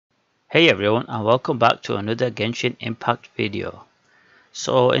Hey everyone, and welcome back to another Genshin Impact video.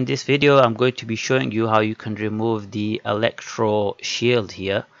 So in this video I'm going to be showing you how you can remove the Electro shield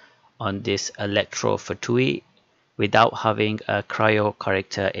here on this Electro Fatui without having a Cryo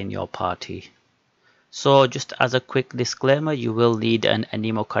character in your party. So just as a quick disclaimer, you will need an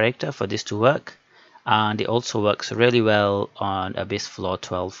Anemo character for this to work, and it also works really well on Abyss Floor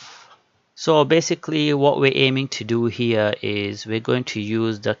 12. So basically what we're aiming to do here is we're going to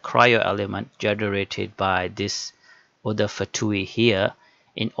use the cryo element generated by this other Fatui here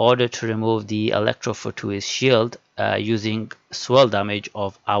in order to remove the Electro Fatui's shield using swirl damage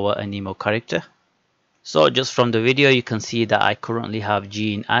of our Anemo character. So just from the video you can see that I currently have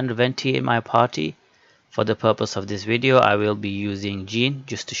Jean and Venti in my party. For the purpose of this video I will be using Jean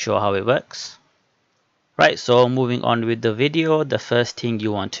just to show how it works. Right, so moving on with the video, the first thing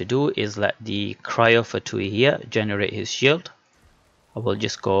you want to do is let the Cryo Fatui here generate his shield. I will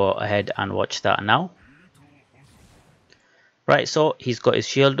just go ahead and watch that now. Right, so he's got his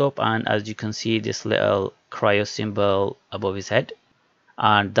shield up, and as you can see this little Cryo symbol above his head.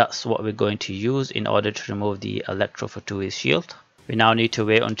 And that's what we're going to use in order to remove the Electro Fatui's shield. We now need to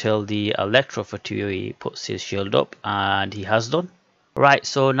wait until the Electro Fatui puts his shield up, and he has done. Right,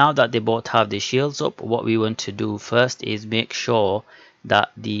 so now that they both have their shields up, what we want to do first is make sure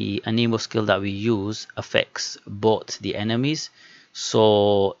that the Anemo skill that we use affects both the enemies.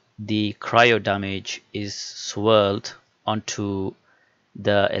 So the cryo damage is swirled onto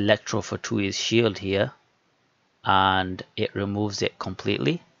the Electro Fatui's shield here, and it removes it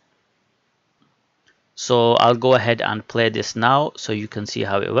completely. So I'll go ahead and play this now so you can see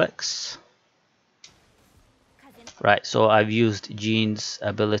how it works. Right, so I've used Jean's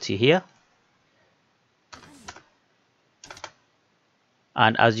ability here,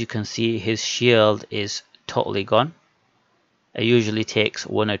 and as you can see his shield is totally gone. It usually takes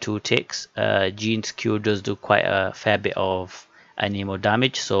 1 or 2 ticks. Jean's Q does do quite a fair bit of Anemo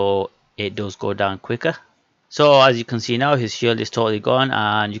damage, so it does go down quicker. So as you can see now his shield is totally gone,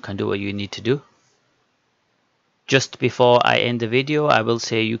 and you can do what you need to do. Just before I end the video, I will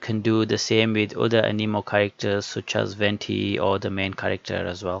say you can do the same with other Anemo characters such as Venti or the main character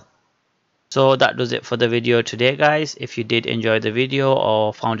as well. So that does it for the video today guys. If you did enjoy the video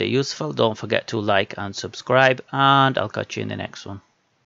or found it useful, don't forget to like and subscribe, and I'll catch you in the next one.